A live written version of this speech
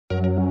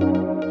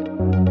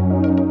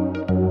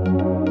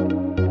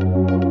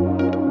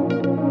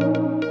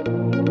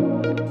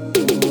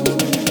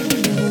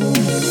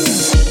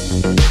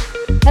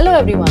Hello,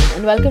 everyone,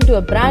 and welcome to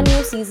a brand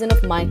new season of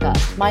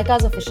MyCast,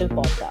 MyCast's official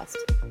podcast.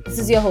 This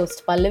is your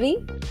host, Pallavi.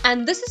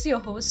 And this is your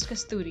host,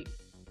 Kasturi.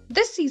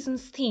 This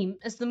season's theme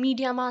is the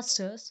Media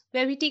Masters,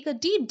 where we take a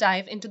deep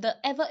dive into the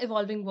ever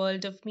evolving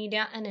world of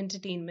media and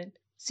entertainment,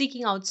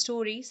 seeking out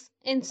stories,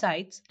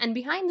 insights, and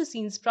behind the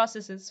scenes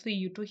processes for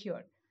you to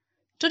hear.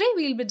 Today,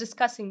 we'll be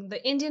discussing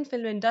the Indian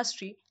film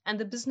industry and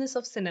the business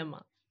of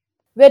cinema.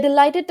 We're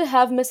delighted to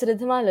have Ms.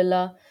 Ridhima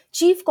Lilla,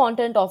 Chief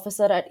Content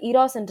Officer at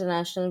Eros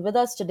International, with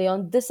us today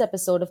on this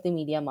episode of the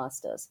Media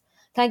Masters.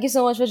 Thank you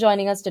so much for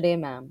joining us today,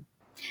 ma'am.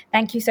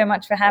 Thank you so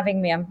much for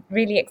having me. I'm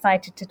really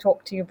excited to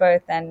talk to you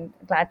both and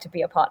glad to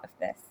be a part of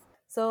this.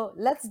 So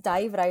let's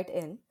dive right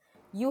in.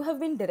 You have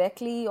been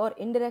directly or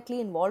indirectly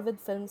involved with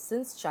films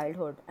since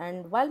childhood,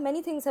 and while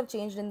many things have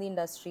changed in the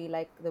industry,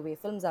 like the way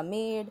films are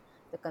made,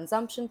 the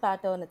consumption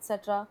pattern,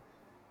 etc.,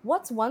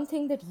 what's one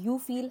thing that you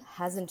feel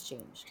hasn't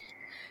changed?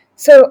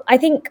 So I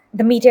think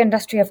the media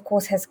industry, of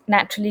course, has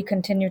naturally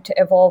continued to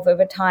evolve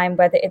over time,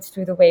 whether it's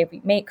through the way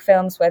we make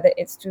films, whether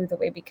it's through the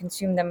way we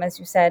consume them, as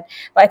you said.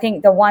 But I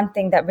think the one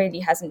thing that really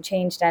hasn't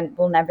changed and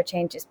will never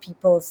change is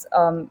people's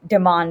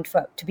demand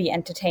to be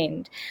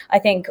entertained. I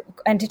think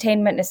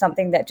entertainment is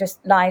something that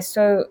just lies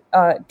so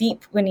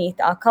deep beneath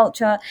our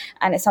culture,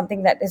 and it's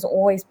something that has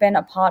always been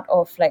a part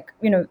of, like,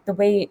 the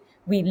way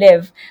we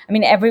live. I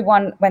mean,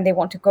 everyone, when they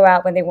want to go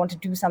out, when they want to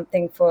do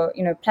something for,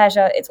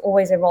 pleasure, it's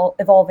always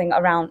evolving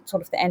around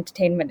sort of the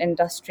entertainment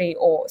industry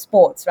or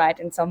sports, right,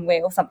 in some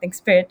way, or something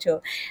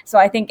spiritual. So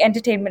I think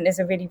entertainment is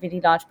a really, really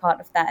large part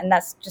of that. And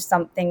that's just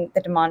something the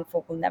demand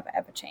for will never,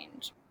 ever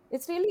change.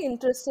 It's really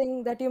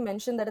interesting that you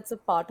mentioned that it's a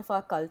part of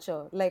our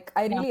culture. Like,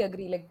 I Yeah. really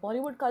agree. Like,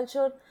 Bollywood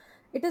culture,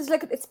 it is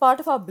like it's part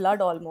of our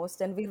blood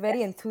almost, and we're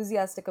very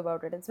enthusiastic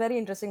about it. It's very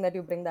interesting that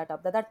you bring that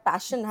up, that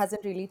passion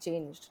hasn't really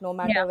changed, no Yeah.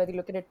 matter whether you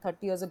look at it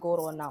 30 years ago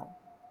or now.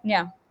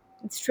 Yeah.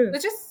 It's true.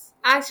 Which is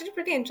actually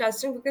pretty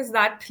interesting because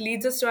that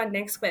leads us to our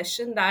next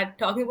question, that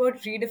talking about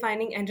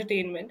redefining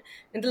entertainment.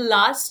 In the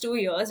last 2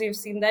 years, we've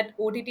seen that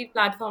OTT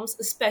platforms,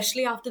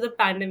 especially after the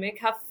pandemic,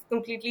 have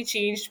completely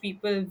changed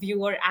people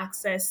view or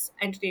access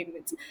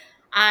entertainment.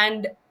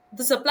 And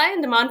the supply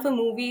and demand for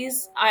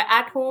movies are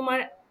at home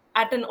are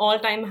at an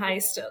all-time high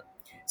still.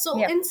 So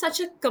Yeah. in such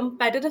a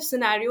competitive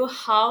scenario,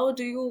 how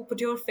do you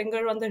put your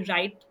finger on the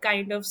right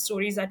kind of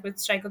stories that would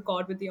strike a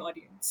chord with the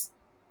audience?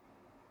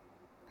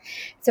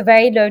 It's a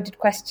very loaded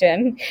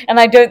question, and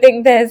I don't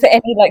think there's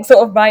any like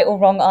sort of right or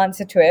wrong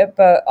answer to it.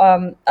 But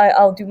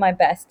I'll do my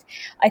best.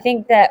 I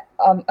think that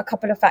a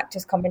couple of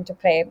factors come into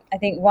play. I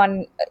think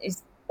one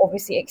is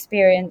obviously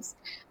experience,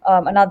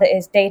 another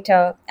is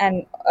data,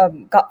 and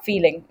gut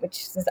feeling,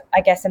 which is,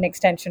 I guess, an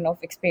extension of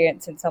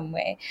experience in some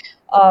way.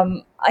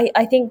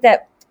 I think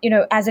that,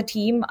 as a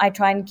team, I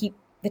try and keep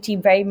the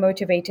team very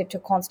motivated to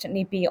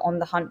constantly be on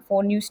the hunt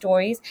for new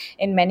stories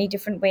in many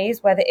different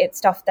ways, whether it's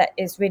stuff that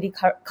is really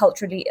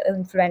culturally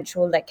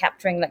influential, like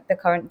capturing like the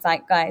current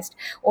zeitgeist,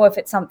 or if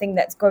it's something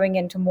that's going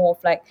into more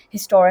of like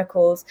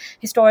historicals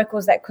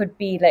that could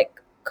be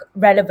like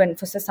relevant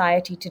for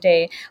society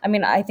today. I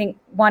mean, I think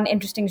one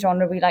interesting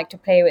genre we like to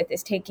play with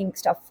is taking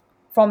stuff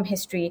from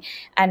history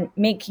and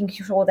making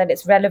sure that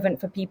it's relevant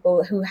for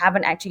people who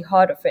haven't actually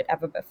heard of it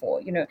ever before,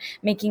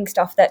 making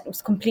stuff that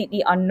was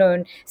completely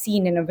unknown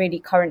seen in a really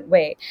current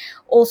way.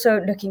 Also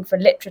looking for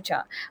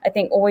literature. I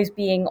think always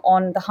being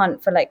on the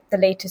hunt for like the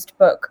latest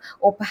book,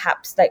 or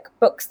perhaps like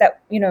books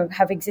that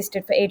have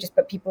existed for ages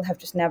but people have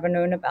just never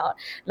known about.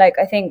 Like,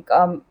 I think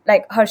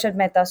like Harshad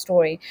Mehta's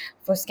story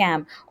for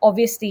Scam.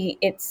 Obviously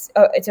it's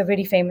a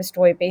really famous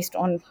story based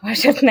on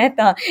Harshad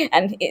Mehta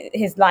and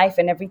his life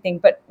and everything,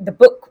 but the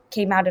book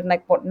came out in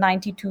like what,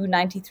 92,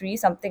 93,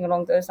 something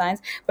along those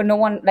lines, but no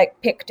one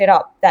like picked it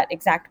up, that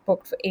exact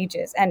book, for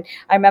ages. And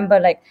I remember,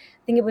 like,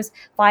 I think it was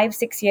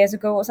 5-6 years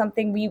ago or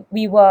something,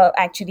 we were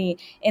actually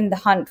in the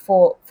hunt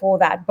for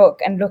that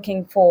book and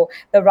looking for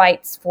the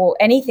rights for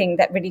anything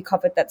that really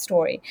covered that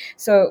story.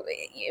 So,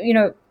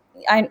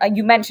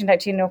 you mentioned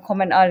actually in your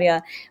comment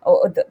earlier,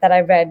 that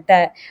I read,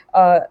 that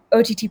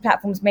OTT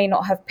platforms may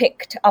not have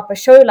picked up a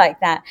show like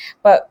that,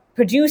 but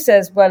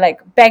producers were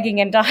like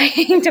begging and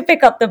dying to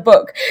pick up the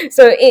book.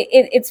 So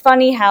it's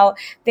funny how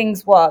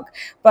things work.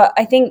 But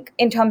I think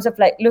in terms of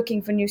like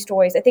looking for new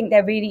stories, I think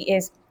there really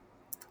is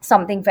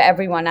something for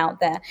everyone out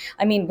there.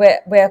 I mean,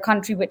 we're a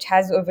country which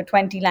has over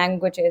 20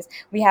 languages.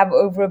 We have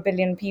over 1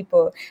 billion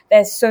people.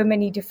 There's so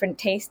many different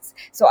tastes.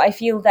 So I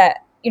feel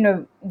that,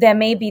 there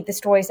may be the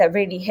stories that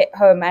really hit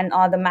home and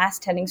are the mass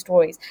telling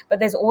stories, but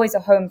there's always a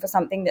home for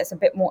something that's a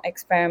bit more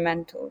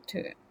experimental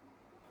too.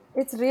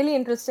 It's really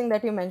interesting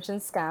that you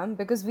mentioned Scam,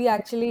 because we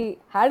actually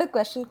had a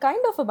question kind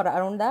of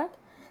around that.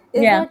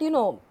 Is Yeah.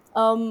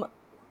 that,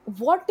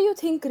 what do you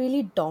think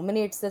really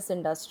dominates this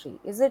industry?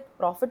 Is it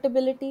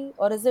profitability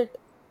or is it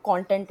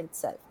content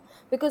itself?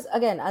 Because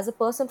again, as a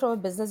person from a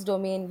business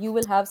domain, you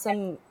will have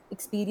some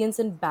experience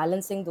in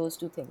balancing those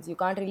two things. You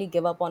can't really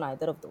give up on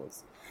either of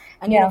those.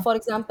 And Yeah. for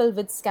example,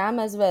 with Scam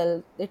as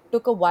well, it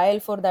took a while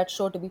for that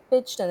show to be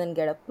pitched and then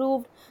get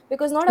approved,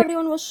 because not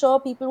everyone was sure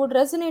people would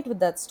resonate with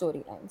that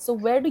storyline. So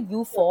where do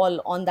you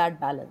fall on that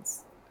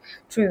balance?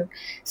 True.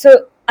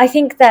 So I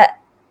think that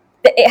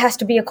it has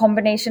to be a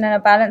combination and a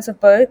balance of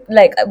both.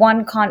 Like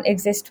one can't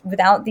exist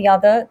without the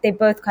other. They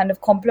both kind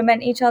of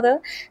complement each other.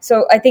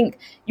 So I think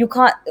new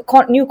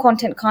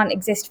content can't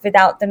exist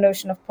without the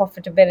notion of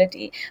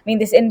profitability. I mean,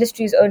 this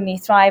industry is only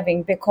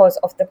thriving because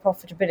of the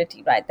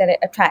profitability, right? That it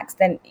attracts.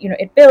 Then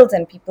it builds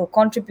and people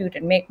contribute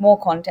and make more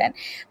content.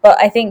 But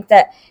I think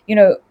that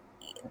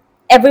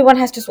everyone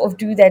has to sort of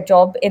do their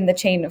job in the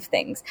chain of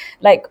things.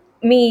 Like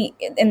me,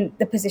 in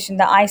the position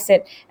that I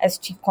sit as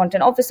chief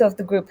content officer of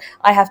the group,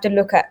 I have to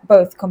look at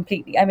both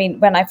completely. I mean,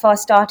 when I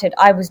first started,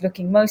 I was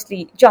looking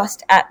mostly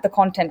just at the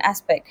content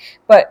aspect.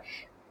 But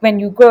when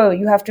you grow,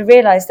 you have to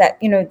realize that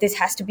this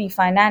has to be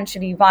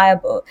financially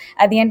viable.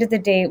 At the end of the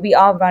day, we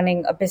are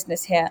running a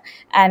business here,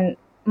 and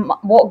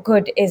what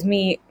good is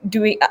me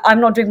doing?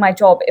 I'm not doing my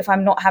job if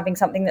I'm not having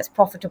something that's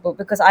profitable,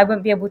 because I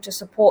won't be able to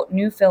support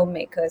new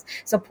filmmakers,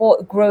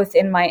 support growth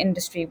in my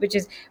industry, which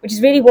is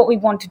really what we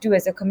want to do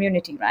as a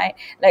community, right?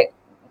 Like,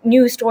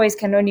 new stories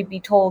can only be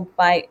told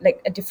by like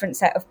a different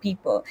set of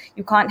people.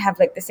 You can't have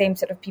like the same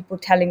set of people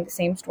telling the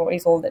same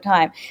stories all the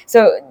time.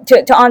 So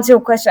to answer your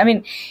question, I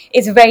mean,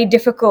 it's a very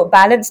difficult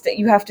balance that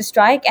you have to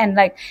strike. And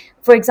like,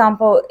 for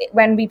example,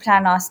 when we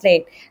plan our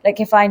slate,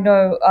 like if I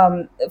know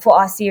for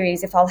our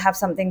series, if I'll have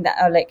something that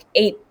are like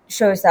 8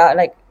 shows that are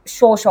like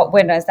sure shot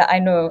winners that I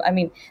know. I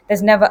mean,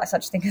 there's never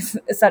such thing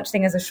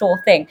as a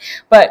sure thing,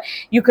 but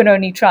you can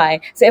only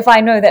try. So if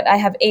I know that I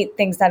have 8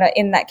 things that are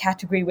in that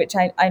category, which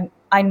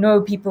I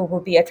know people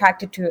will be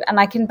attracted to, and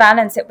I can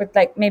balance it with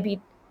like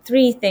maybe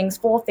 3 things,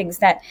 4 things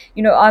that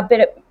are a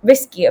bit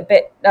risky, a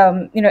bit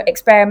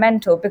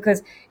experimental,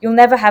 because you'll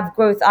never have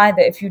growth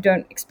either if you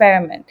don't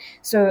experiment.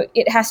 So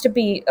it has to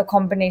be a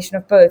combination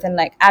of both, and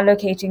like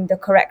allocating the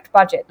correct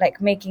budget, like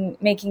making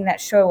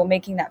that show or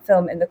making that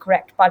film in the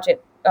correct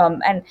budget.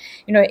 And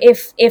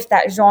if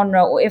that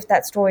genre or if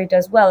that story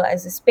does well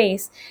as a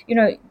space,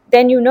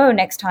 then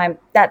next time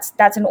that's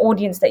an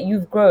audience that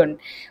you've grown,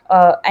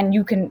 and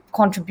you can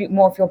contribute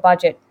more of your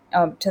budget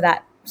to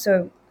that.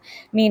 So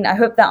I mean, I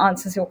hope that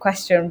answers your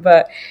question,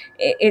 but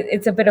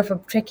it's a bit of a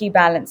tricky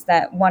balance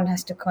that one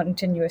has to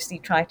continuously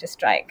try to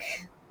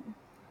strike.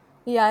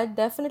 Yeah, it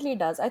definitely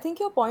does. I think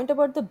your point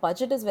about the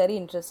budget is very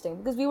interesting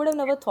because we would have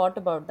never thought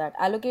about that.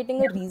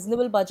 Allocating a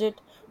reasonable budget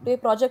to a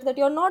project that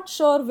you're not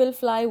sure will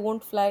fly,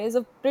 won't fly is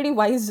a pretty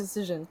wise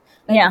decision.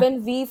 Like Yeah.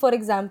 when we, for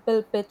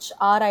example, pitch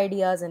our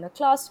ideas in a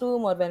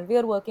classroom or when we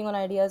are working on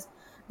ideas,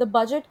 the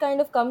budget kind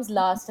of comes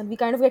last and we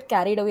kind of get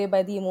carried away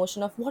by the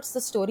emotion of what's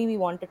the story we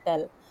want to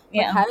tell.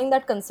 But Yeah. having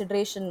that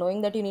consideration,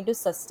 knowing that you need to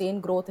sustain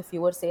growth if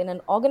you were, say, in an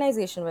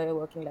organization where you're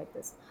working like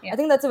this, I Yeah.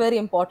 think that's a very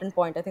important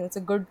point. I think it's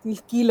a good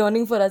key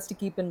learning for us to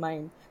keep in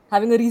mind.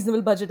 Having a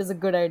reasonable budget is a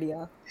good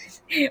idea.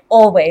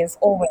 Always,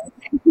 always.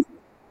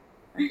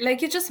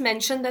 Like you just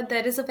mentioned, that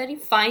there is a very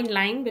fine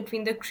line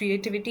between the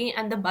creativity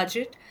and the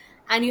budget,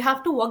 and you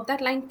have to walk that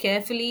line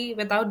carefully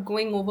without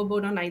going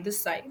overboard on either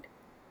side.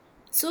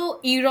 So,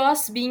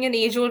 Eros, being an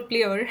age old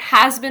player,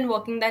 has been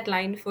walking that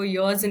line for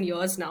years and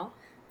years now,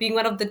 being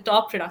one of the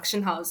top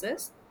production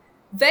houses.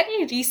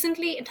 Very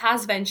recently, it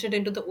has ventured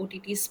into the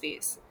OTT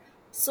space.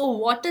 So,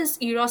 what is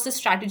Eros'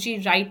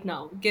 strategy right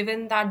now,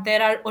 given that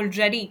there are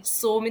already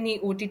so many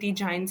OTT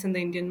giants in the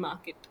Indian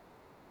market?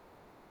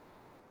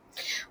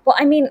 Well,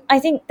 I mean, I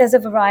think there's a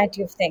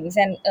variety of things,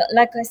 and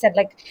like I said,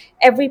 like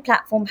every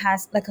platform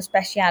has like a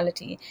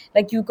speciality.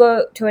 Like you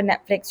go to a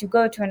Netflix, you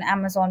go to an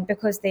Amazon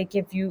because they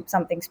give you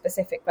something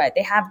specific, right?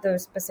 They have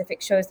those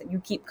specific shows that you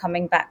keep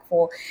coming back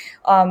for.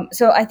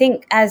 So I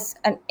think as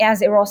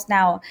Eros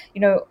now,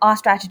 our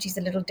strategy is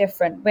a little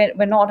different.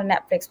 We're not a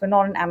Netflix, we're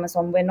not an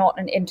Amazon, we're not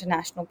an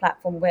international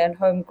platform. We're a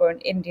homegrown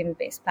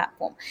Indian-based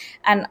platform,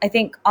 and I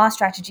think our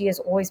strategy has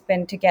always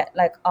been to get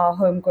like our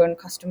homegrown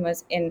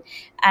customers in.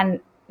 And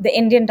the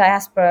Indian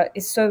diaspora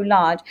is so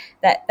large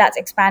that that's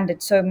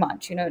expanded so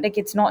much. Like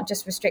it's not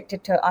just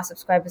restricted to our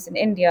subscribers in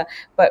India,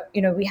 but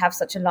we have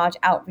such a large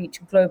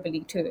outreach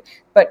globally too.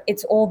 But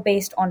it's all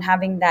based on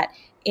having that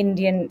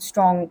Indian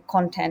strong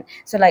content.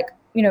 So like,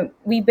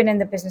 we've been in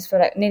the business for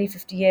like nearly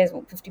 50 years,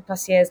 50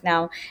 plus years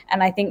now.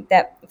 And I think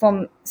that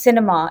from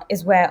cinema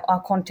is where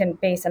our content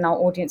base and our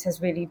audience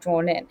has really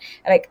drawn in.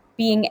 Like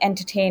being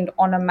entertained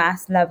on a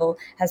mass level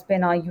has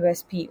been our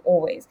USP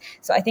always.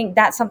 So I think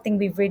that's something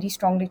we've really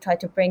strongly tried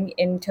to bring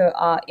into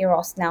our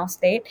Eros Now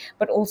slate,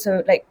 but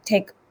also like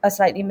take a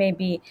slightly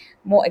maybe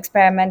more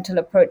experimental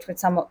approach with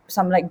some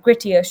like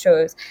grittier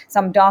shows,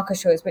 some darker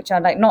shows, which are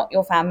like not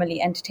your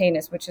family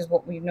entertainers, which is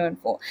what we're known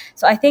for.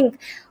 So I think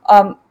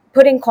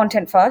putting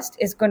content first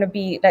is going to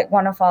be like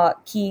one of our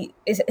key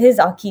is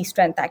our key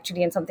strength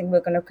actually, and something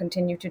we're going to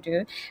continue to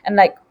do. And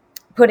like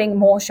putting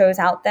more shows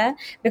out there,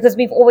 because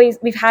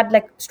we've had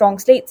like strong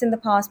slates in the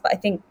past, but I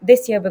think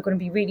this year we're going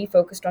to be really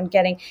focused on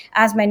getting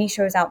as many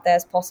shows out there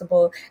as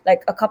possible,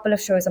 like a couple of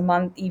shows a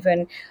month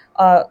even,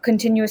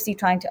 continuously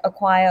trying to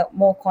acquire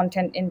more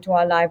content into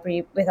our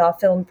library with our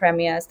film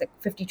premieres, the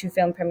 52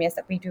 film premieres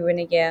that we do in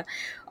a year.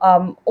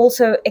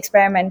 Also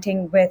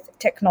experimenting with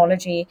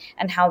technology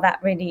and how that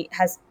really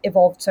has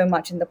evolved so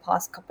much in the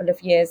past couple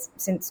of years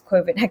since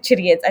COVID.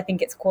 Actually, I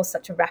think it's caused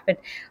such a rapid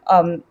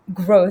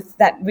growth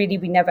that really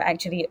we never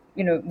actually,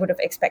 would have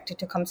expected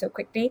to come so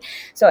quickly.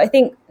 So I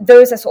think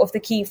those are sort of the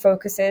key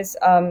focuses,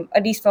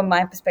 at least from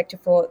my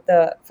perspective, for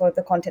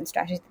the content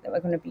strategy that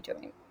we're going to be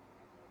doing.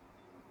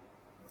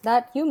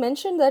 That you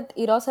mentioned that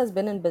Eros has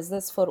been in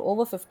business for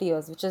over 50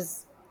 years, which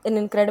is an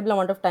incredible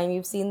amount of time.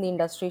 You've seen the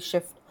industry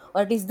shift,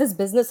 or at least this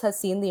business has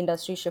seen the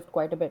industry shift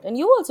quite a bit. And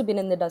you've also been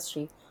in the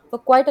industry for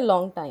quite a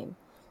long time.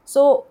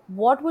 So,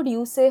 what would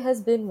you say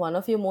has been one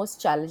of your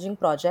most challenging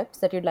projects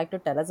that you'd like to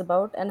tell us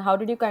about? And how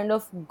did you kind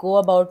of go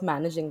about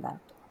managing that?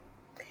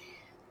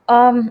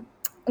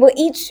 Well,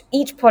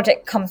 each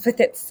project comes with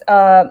its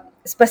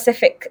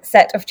specific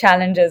set of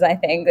challenges. I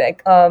think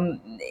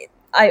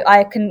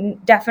I can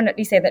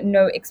definitely say that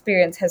no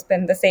experience has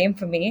been the same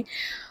for me.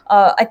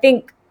 I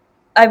think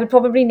I would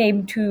probably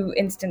name two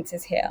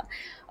instances here.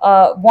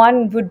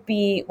 One would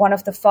be one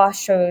of the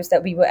first shows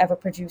that we were ever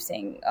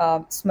producing,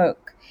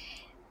 Smoke.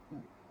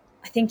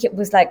 I think it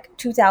was like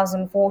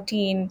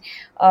 2014.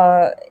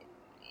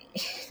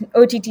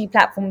 OTT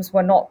platforms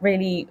were not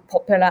really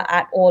popular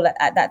at all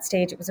at that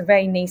stage. It was a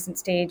very nascent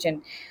stage,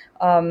 and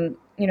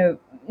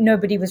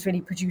nobody was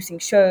really producing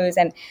shows.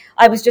 And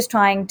I was just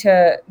trying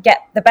to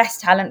get the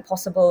best talent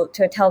possible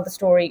to tell the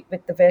story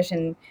with the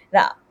vision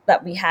that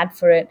we had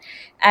for it.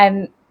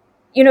 And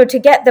to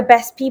get the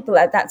best people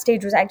at that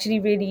stage was actually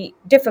really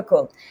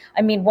difficult.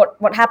 I mean,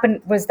 what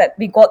happened was that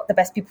we got the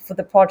best people for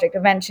the project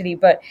eventually,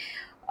 but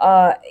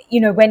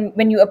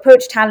when you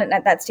approach talent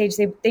at that stage,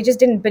 they just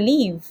didn't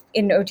believe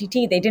in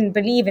OTT. They didn't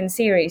believe in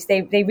series.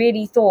 They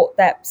really thought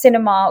that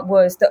cinema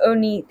was the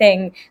only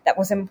thing that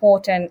was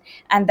important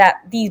and that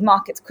these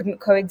markets couldn't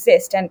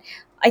coexist. And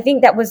I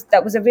think that was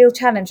a real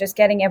challenge, just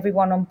getting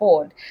everyone on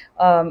board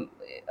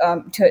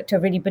to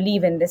really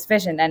believe in this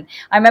vision. And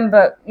I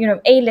remember,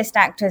 A-list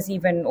actors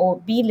even, or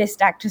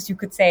B-list actors, you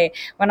could say,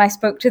 when I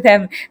spoke to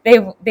them,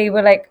 they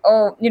were like,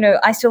 oh,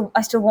 I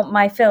still want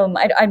my film.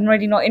 I'm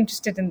really not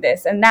interested in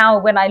this. And now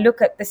when I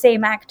look at the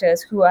same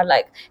actors who are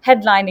like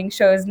headlining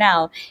shows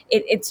now,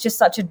 it's just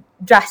such a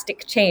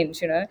drastic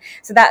change,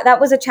 So that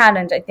was a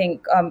challenge, I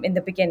think, in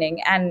the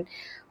beginning. And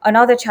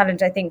another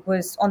challenge, I think,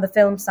 was on the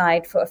film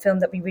side for a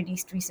film that we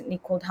released recently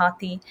called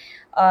Hathi.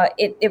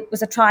 It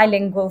was a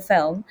trilingual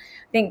film.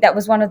 I think that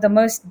was one of the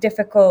most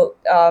difficult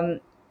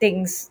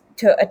things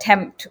to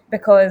attempt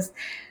because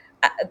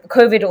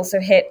COVID also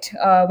hit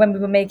when we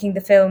were making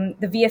the film.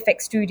 The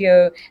VFX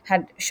studio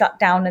had shut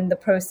down in the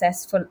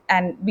process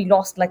and we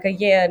lost like a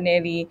year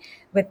nearly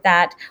with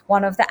that.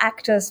 One of the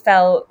actors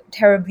fell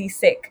terribly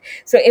sick,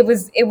 so it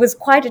was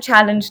quite a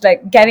challenge,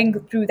 like getting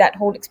through that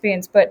whole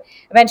experience. But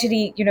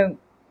eventually,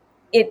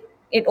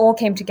 it all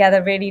came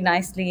together really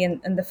nicely,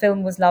 and the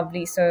film was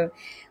lovely. So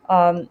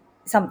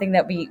something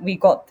that we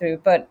got through.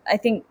 But I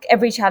think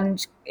every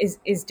challenge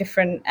is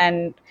different,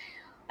 and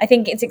I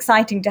think it's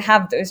exciting to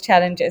have those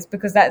challenges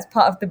because that's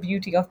part of the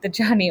beauty of the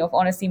journey of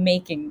honestly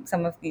making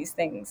some of these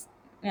things.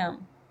 Yeah.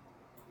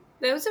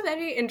 There was a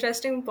very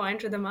interesting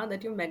point, Ridhima,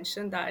 that you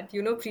mentioned that,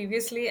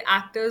 previously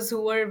actors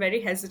who were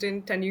very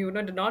hesitant and,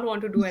 did not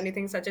want to do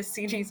anything such as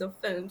series of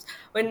films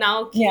were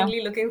now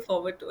keenly looking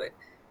forward to it.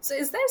 So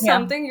is there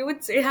something you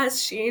would say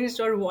has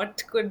changed, or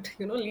what could,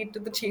 lead to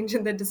the change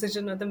in the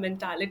decision or the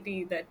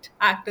mentality that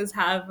actors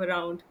have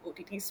around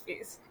OTT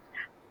space?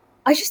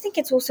 I just think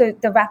it's also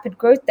the rapid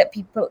growth that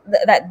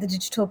that the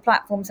digital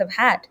platforms have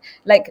had.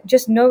 Like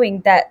just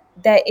knowing that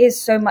there is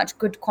so much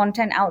good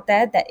content out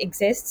there that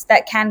exists,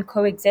 that can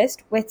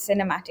coexist with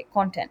cinematic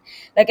content.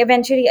 Like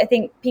eventually, I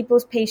think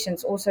people's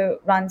patience also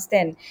runs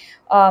thin.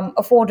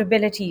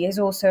 Affordability is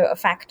also a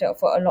factor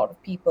for a lot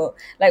of people.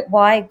 Like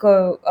why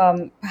go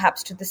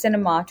perhaps to the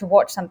cinema to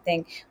watch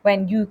something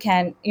when you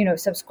can,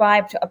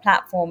 subscribe to a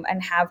platform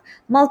and have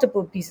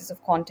multiple pieces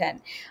of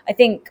content? I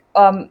think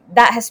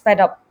that has sped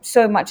up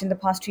so much in the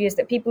past 2 years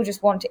that people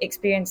just want to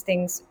experience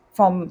things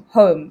from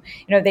home.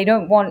 They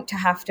don't want to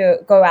have to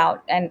go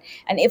out, and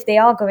if they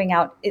are going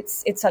out,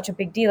 it's such a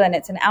big deal and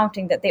it's an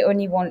outing that they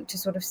only want to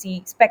sort of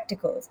see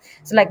spectacles.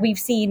 So like we've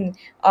seen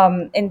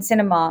in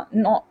cinema,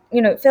 not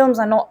films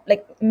are not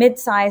like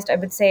mid-sized, I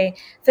would say,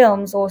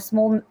 films or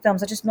small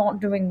films are just not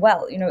doing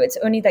well. It's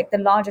only like the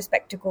larger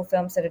spectacle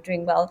films that are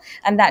doing well,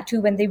 and that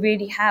too when they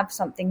really have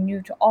something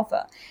new to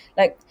offer.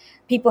 Like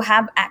people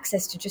have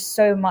access to just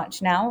so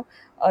much now.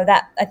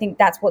 That I think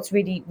that's what's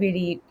really,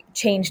 really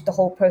changed the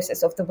whole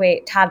process of the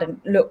way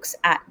talent looks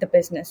at the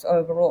business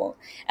overall.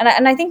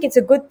 And I think it's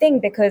a good thing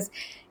because,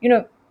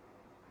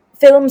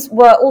 films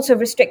were also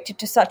restricted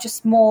to such a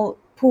small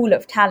pool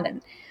of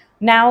talent.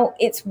 Now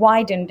it's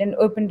widened and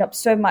opened up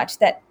so much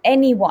that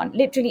anyone,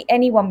 literally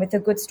anyone with a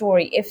good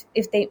story,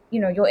 if they,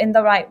 you're in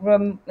the right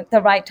room at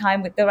the right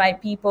time with the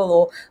right people,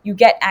 or you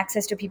get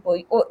access to people,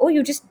 or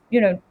you just,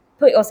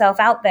 put yourself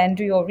out there and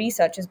do your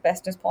research as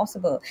best as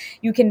possible,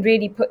 you can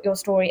really put your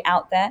story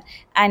out there,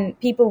 and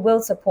people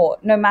will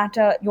support no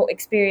matter your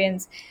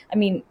experience. I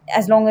mean,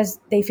 as long as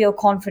they feel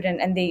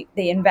confident and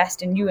they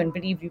invest in you and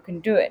believe you can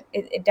do it,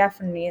 it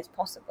definitely is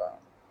possible.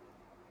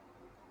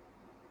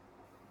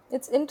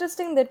 It's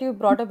interesting that you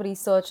brought up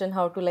research and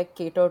how to like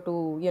cater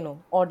to,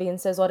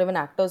 audiences or even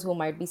actors who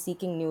might be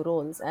seeking new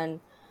roles. And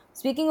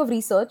speaking of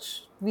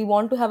research, we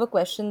want to have a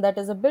question that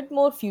is a bit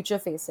more future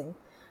facing.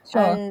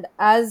 Sure. And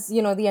as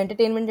the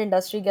entertainment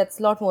industry gets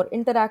a lot more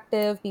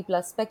interactive, people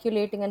are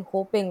speculating and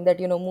hoping that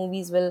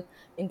movies will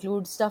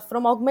include stuff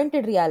from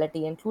augmented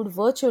reality, include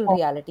virtual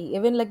reality,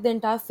 even like the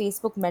entire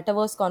Facebook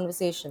metaverse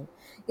conversation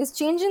is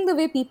changing the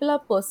way people are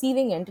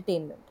perceiving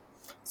entertainment.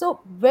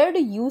 So, where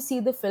do you see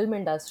the film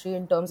industry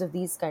in terms of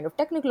these kind of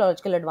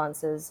technological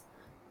advances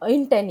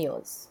in 10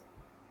 years?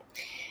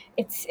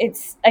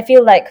 It's I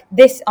feel like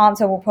this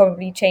answer will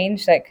probably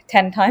change like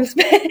 10 times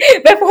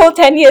before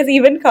 10 years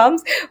even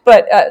comes,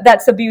 but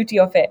that's the beauty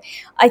of it.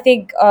 I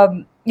think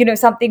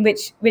something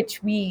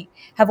which we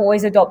have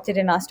always adopted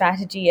in our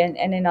strategy and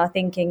in our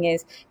thinking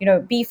is,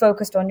 be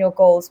focused on your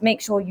goals,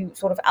 make sure you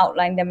sort of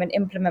outline them and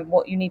implement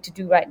what you need to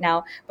do right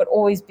now, but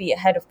always be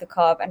ahead of the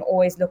curve and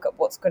always look at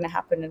what's going to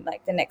happen in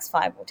like the next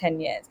 5 or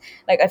 10 years.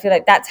 Like, I feel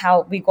like that's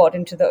how we got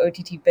into the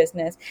OTT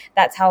business.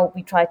 That's how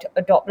we try to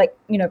adopt, like,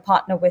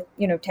 partner with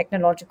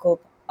technological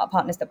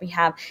partners that we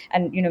have,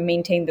 and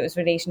maintain those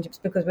relationships,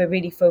 because we're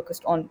really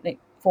focused on like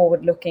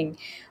forward looking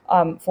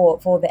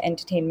for the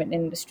entertainment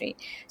industry.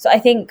 So I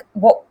think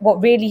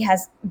what really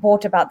has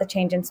brought about the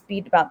change and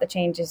speed about the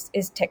change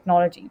is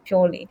technology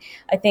purely.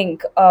 I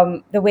think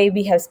the way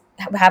we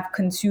have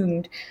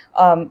consumed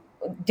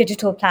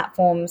digital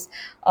platforms,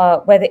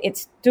 whether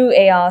it's through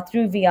AR,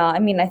 through VR. I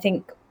mean, I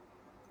think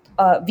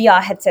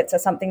VR headsets are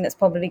something that's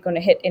probably going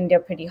to hit India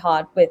pretty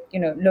hard with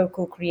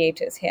local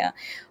creators here.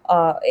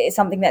 It's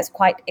something that's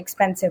quite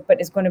expensive,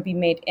 but is going to be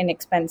made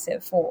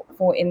inexpensive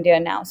for India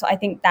now. So I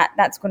think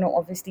that's going to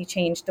obviously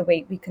change the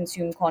way we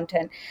consume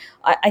content.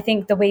 I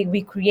think the way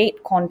we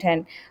create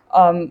content,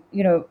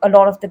 a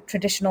lot of the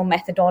traditional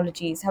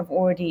methodologies have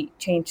already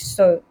changed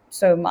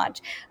so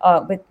much,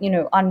 with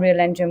Unreal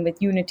Engine,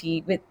 with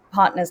Unity, with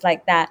partners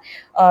like that,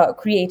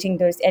 creating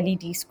those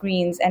LED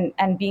screens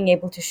and being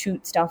able to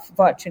shoot stuff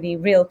virtually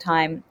real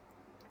time,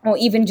 or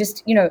even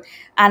just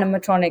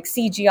animatronics,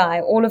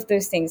 CGI, all of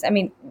those things. I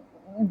mean,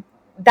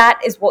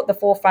 that is what the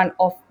forefront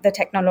of the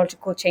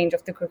technological change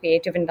of the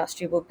creative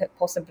industry will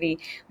possibly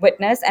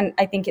witness, and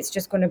I think it's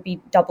just going to be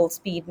double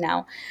speed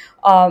now.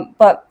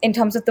 But in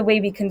terms of the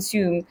way we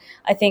consume,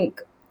 I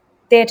think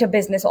theatre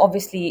business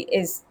obviously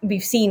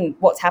we've seen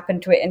what's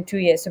happened to it in 2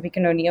 years, so we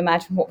can only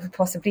imagine what would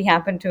possibly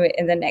happen to it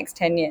in the next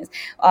 10 years.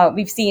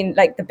 We've seen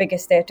like the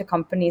biggest theatre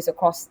companies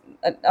across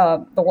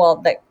the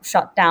world like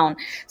shut down.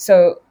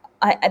 So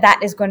that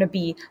is going to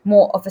be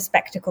more of a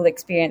spectacle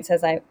experience,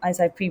 as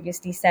I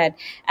previously said.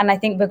 And I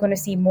think we're going to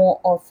see more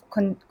of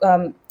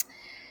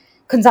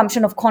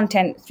consumption of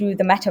content through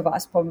the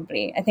metaverse,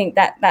 probably. I think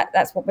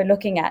that's what we're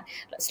looking at.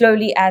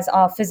 Slowly, as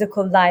our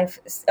physical life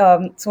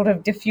sort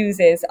of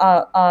diffuses,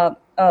 our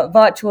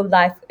virtual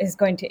life is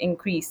going to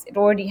increase. It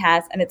already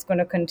has, and it's going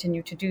to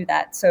continue to do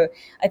that. So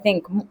I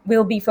think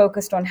we'll be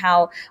focused on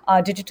how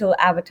our digital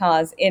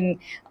avatars in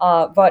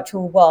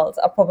virtual worlds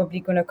are probably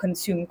going to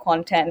consume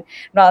content,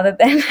 rather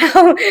than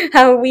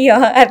how we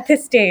are at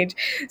this stage.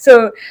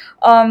 So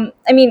I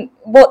mean,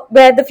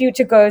 where the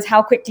future goes,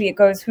 how quickly it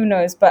goes, who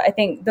knows? But I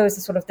think those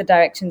are sort of the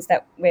directions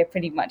that we're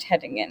pretty much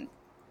heading in.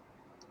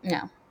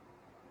 Yeah.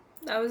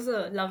 That was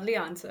a lovely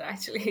answer,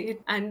 actually.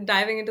 And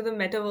diving into the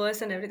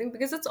metaverse and everything,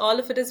 because it's all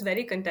of it is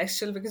very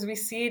contextual, because we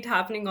see it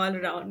happening all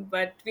around,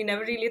 but we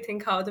never really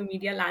think how the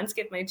media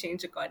landscape might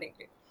change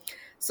accordingly.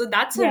 So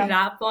that's a Yeah.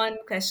 wrap on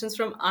questions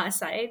from our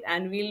side,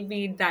 and we'll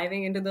be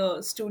diving into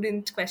the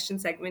student question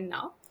segment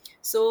now.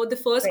 So the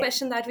first Great.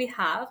 question that we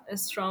have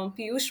is from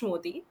Piyush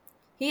Modi.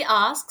 He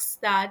asks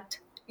that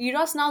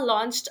Eros now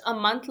launched a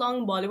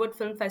month-long Bollywood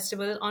Film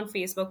Festival on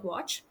Facebook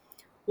Watch.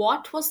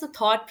 What was the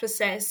thought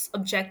process,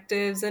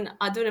 objectives, and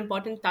other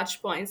important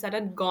touch points that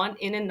had gone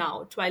in and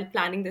out while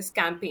planning this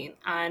campaign,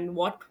 and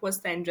what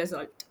was the end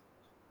result?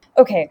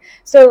 Okay,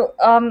 so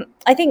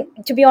I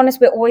think, to be honest,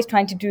 we're always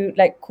trying to do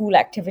like cool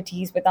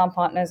activities with our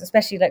partners,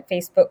 especially like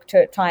Facebook,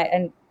 to try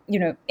and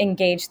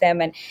engage them.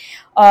 And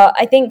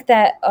I think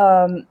that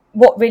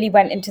what really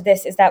went into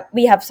this is that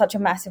we have such a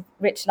massive,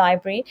 rich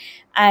library,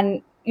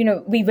 and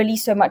we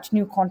release so much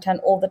new content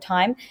all the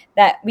time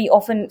that we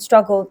often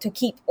struggle to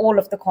keep all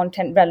of the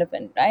content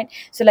relevant, right?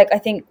 So like, I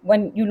think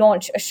when you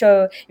launch a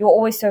show, you're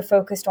always so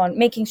focused on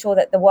making sure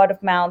that the word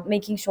of mouth,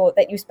 making sure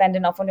that you spend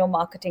enough on your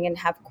marketing and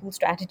have cool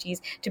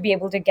strategies to be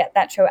able to get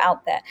that show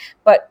out there.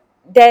 But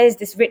there is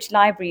this rich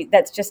library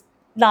that's just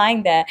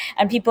lying there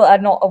and people are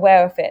not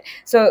aware of it.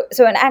 So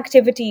an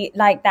activity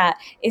like that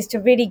is to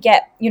really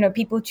get,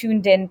 people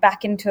tuned in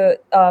back into,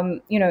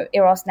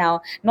 Eros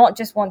now, not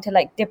just want to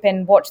like dip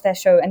in, watch their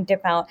show and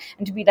dip out,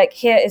 and to be like,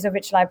 here is a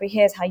rich library,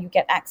 here's how you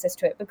get access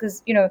to it.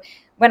 Because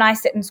when I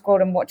sit and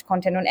scroll and watch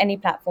content on any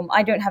platform,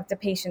 I don't have the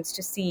patience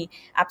to see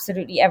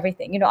absolutely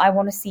everything. I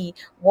want to see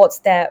what's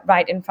there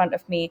right in front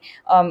of me.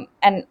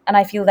 And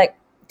I feel like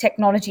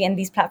technology and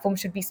these platforms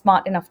should be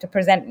smart enough to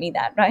present me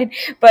that, right?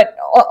 But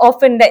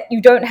often that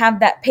you don't have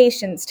that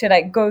patience to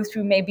like go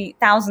through maybe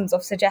thousands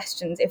of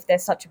suggestions if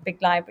there's such a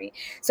big library.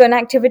 So an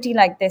activity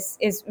like this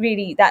is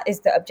really, that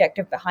is the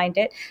objective behind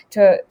it,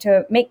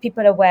 to make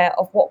people aware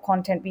of what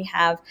content we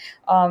have,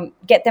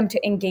 get them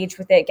to engage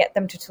with it, get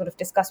them to sort of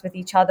discuss with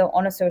each other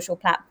on a social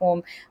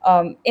platform,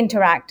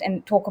 interact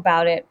and talk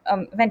about it,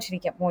 eventually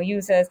get more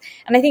users.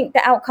 And I think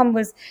the outcome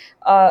was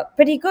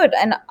pretty good.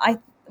 And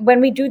when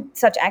we do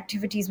such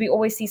activities, we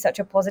always see such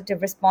a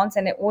positive response,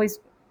 and it always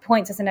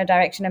points us in a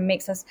direction and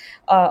makes us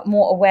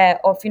more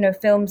aware of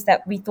films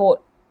that we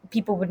thought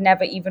people would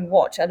never even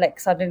watch are like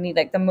suddenly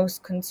like the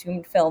most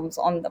consumed films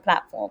on the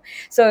platform.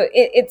 So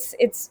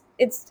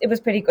it was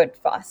pretty good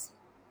for us.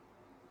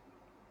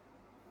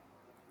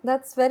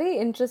 That's very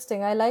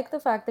interesting. I like the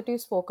fact that you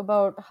spoke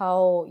about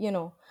how,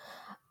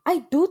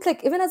 I do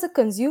like, even as a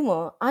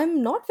consumer,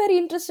 I'm not very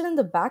interested in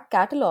the back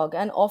catalog.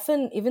 And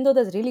often, even though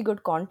there's really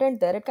good content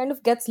there, it kind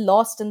of gets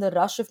lost in the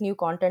rush of new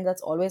content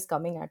that's always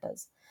coming at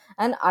us.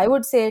 And I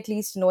would say, at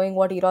least knowing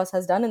what Eros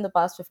has done in the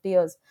past 50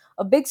 years,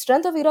 a big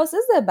strength of Eros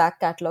is their back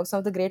catalog, some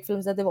of the great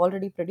films that they've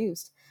already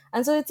produced.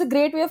 And so it's a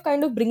great way of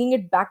kind of bringing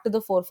it back to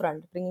the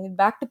forefront, bringing it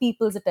back to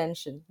people's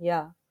attention.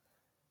 Yeah.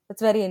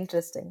 That's very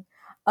interesting.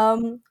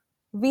 Um,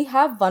 we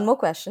have one more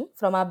question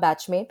from our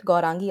batchmate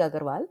Gaurangi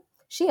Agarwal.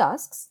 She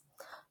asks,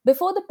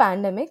 before the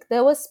pandemic,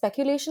 there was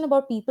speculation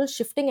about people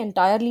shifting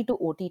entirely to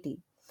OTT.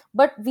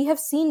 But we have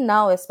seen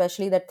now,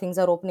 especially, that things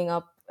are opening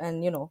up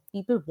and,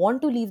 people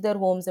want to leave their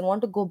homes and want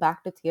to go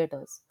back to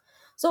theaters.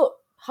 So,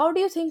 how do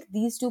you think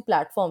these two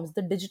platforms,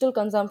 the digital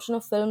consumption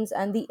of films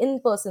and the in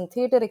person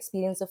theater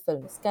experience of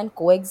films, can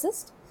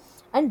coexist?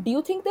 And do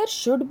you think there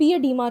should be a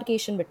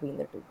demarcation between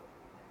the two?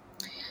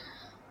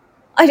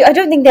 I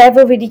don't think there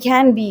ever really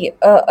can be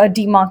a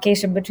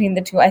demarcation between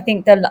the two. I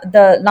think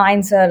the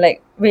lines are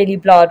like really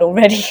blurred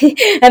already,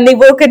 and they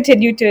will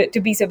continue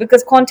to be so,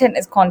 because content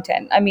is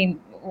content. I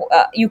mean,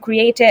 you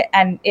create it,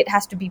 and it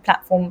has to be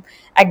platform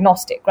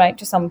agnostic, right,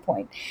 to some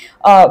point.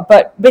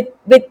 But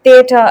with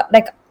theater,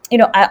 like,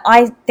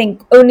 I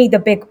think only the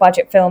big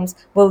budget films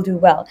will do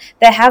well.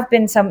 There have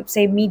been some,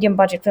 say, medium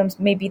budget films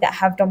maybe that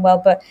have done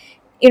well, but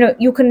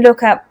you can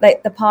look at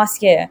like the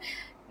past year,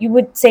 you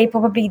would say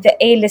probably the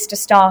A-lister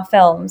star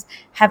films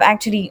have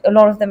actually, a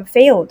lot of them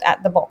failed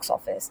at the box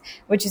office,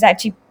 which is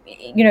actually,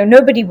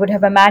 nobody would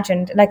have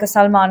imagined like a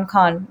Salman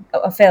Khan,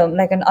 a film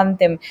like an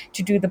Antim,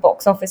 to do the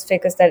box office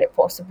figures that it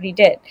possibly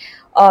did.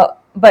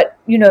 But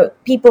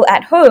people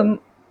at home,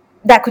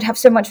 that could have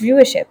so much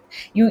viewership.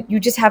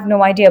 You just have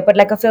no idea. But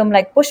like a film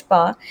like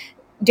Pushpa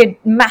did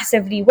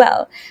massively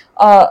well,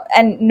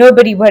 and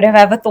nobody would have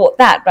ever thought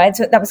that, right?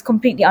 So that was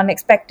completely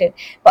unexpected.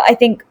 But I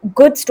think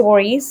good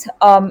stories,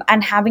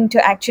 and having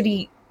to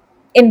actually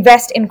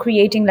invest in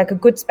creating like a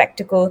good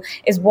spectacle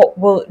is what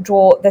will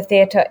draw the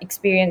theater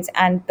experience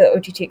and the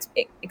OTT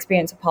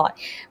experience apart.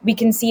 We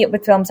can see it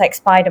with films like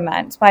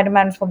Spider-Man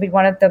was probably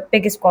one of the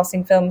biggest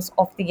grossing films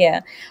of the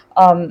year.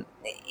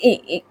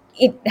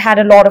 It had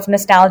a lot of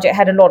nostalgia, it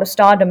had a lot of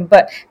stardom,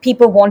 but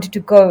people wanted to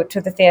go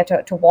to the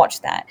theater to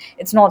watch that.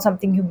 It's not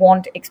something you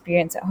want to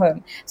experience at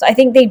home. So I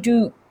think they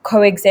do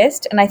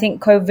coexist, and I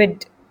think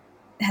COVID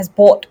has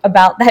brought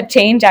about that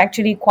change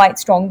actually quite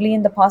strongly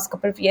in the past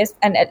couple of years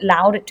and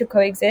allowed it to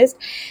coexist.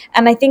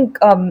 And I think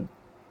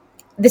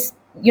this,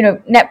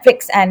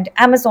 Netflix and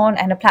Amazon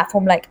and a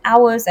platform like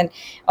ours and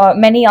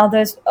many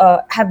others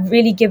have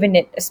really given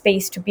it a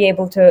space to be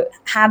able to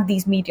have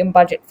these medium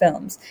budget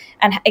films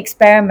and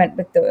experiment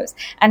with those.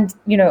 And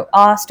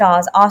our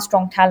stars, our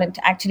strong talent,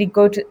 to actually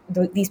go to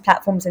these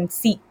platforms and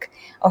seek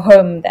a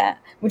home there,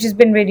 which has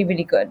been really,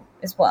 really good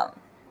as well.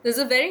 There's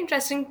a very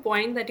interesting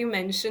point that you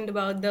mentioned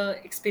about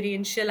the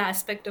experiential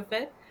aspect of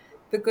it,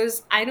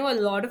 because I know a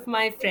lot of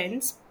my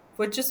friends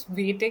were just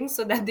waiting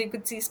so that they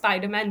could see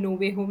Spider-Man No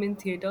Way Home in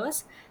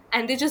theaters,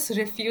 and they just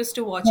refused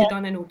to watch Yeah, it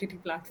on an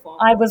OTT platform.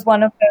 I was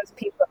one of those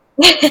people.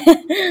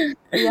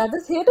 Yeah,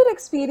 the theater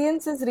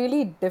experience is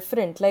really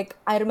different. Like,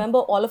 I remember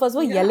all of us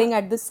were Yeah, yelling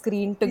at the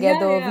screen yeah,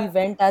 together. We yeah.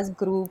 went as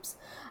groups.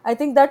 I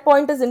think that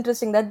point is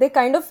interesting, that they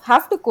kind of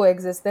have to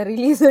coexist. There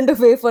really isn't a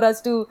way for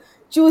us to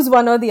choose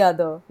one or the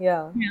other.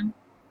 Yeah. Yeah,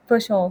 for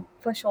sure,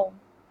 for sure.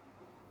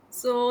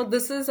 So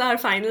this is our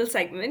final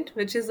segment,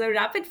 which is a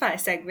rapid fire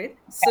segment.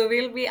 So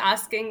we'll be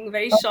asking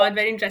very Okay. short,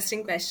 very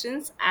interesting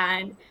questions,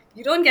 and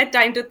you don't get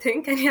time to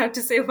think, and you have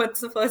to say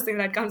what's the first thing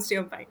that comes to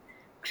your mind.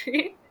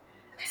 Great.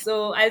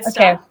 So I'll Okay.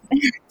 start.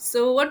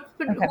 So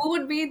Okay. who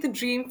would be the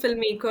dream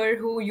filmmaker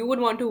who you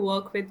would want to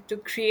work with to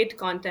create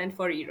content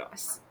for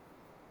Eros?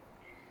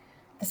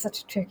 That's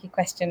such a tricky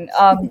question.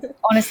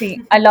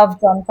 Honestly, I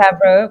love John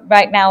Favreau.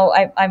 Right now,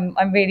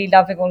 I'm really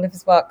loving all of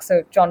his work.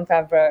 So John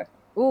Favreau.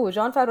 Ooh,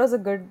 John Favreau is a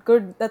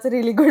good. That's a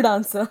really good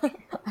answer.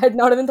 I had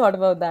not even thought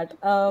about that.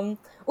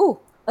 Ooh,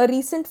 a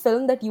recent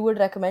film that you would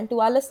recommend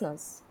to our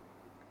listeners.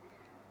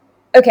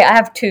 Okay, I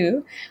have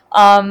two.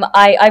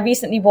 I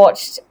recently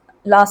watched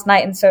Last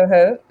Night in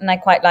Soho, and I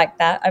quite like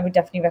that. I would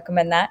definitely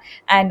recommend that.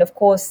 And of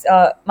course,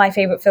 my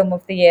favorite film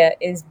of the year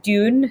is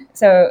Dune.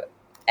 So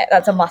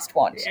that's a must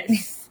watch.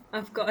 Yes,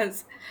 of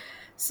course.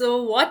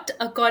 So, what,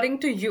 according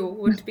to you,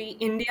 would be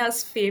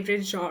India's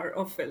favorite genre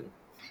of film?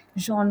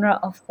 Genre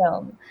of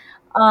film.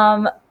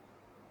 Um,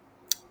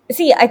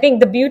 See, I think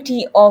the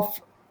beauty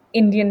of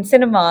Indian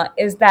cinema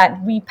is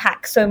that we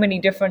pack so many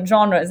different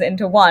genres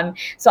into one.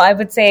 So I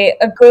would say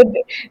a good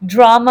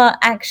drama,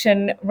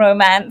 action,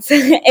 romance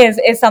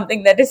is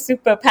something that is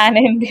super pan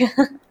India.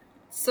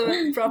 So,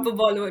 a proper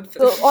Bollywood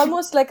So film.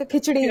 almost like a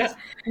khichdi, Yeah,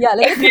 yeah,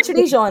 like a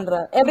khichdi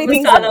genre.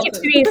 Everything's in masala it.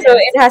 film. Khichdi, so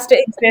it has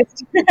to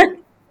exist.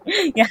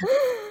 Yeah.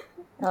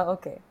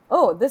 Okay.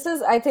 Oh, this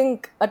is, I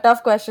think, a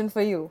tough question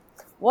for you.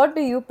 What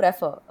do you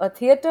prefer, a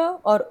theater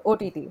or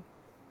OTT?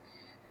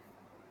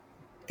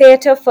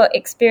 Theatre for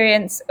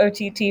experience,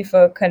 OTT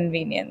for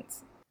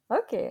convenience.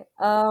 Okay.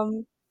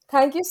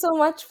 Thank you so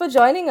much for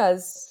joining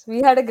us.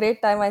 We had a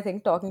great time, I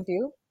think, talking to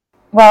you.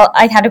 Well,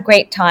 I had a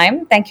great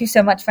time. Thank you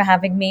so much for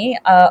having me.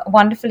 A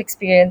wonderful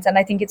experience. And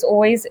I think it's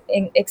always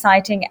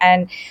exciting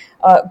and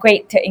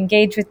great to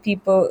engage with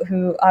people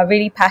who are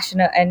really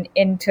passionate and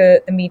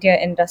into the media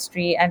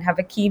industry and have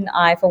a keen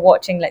eye for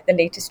watching like the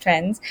latest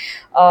trends.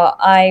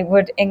 I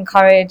would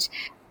encourage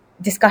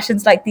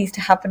discussions like these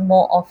to happen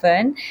more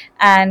often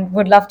and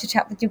would love to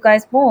chat with you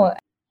guys more.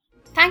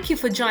 Thank you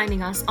for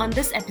joining us on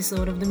this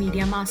episode of the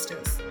Media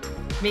Masters.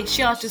 Make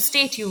sure to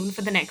stay tuned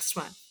for the next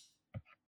one.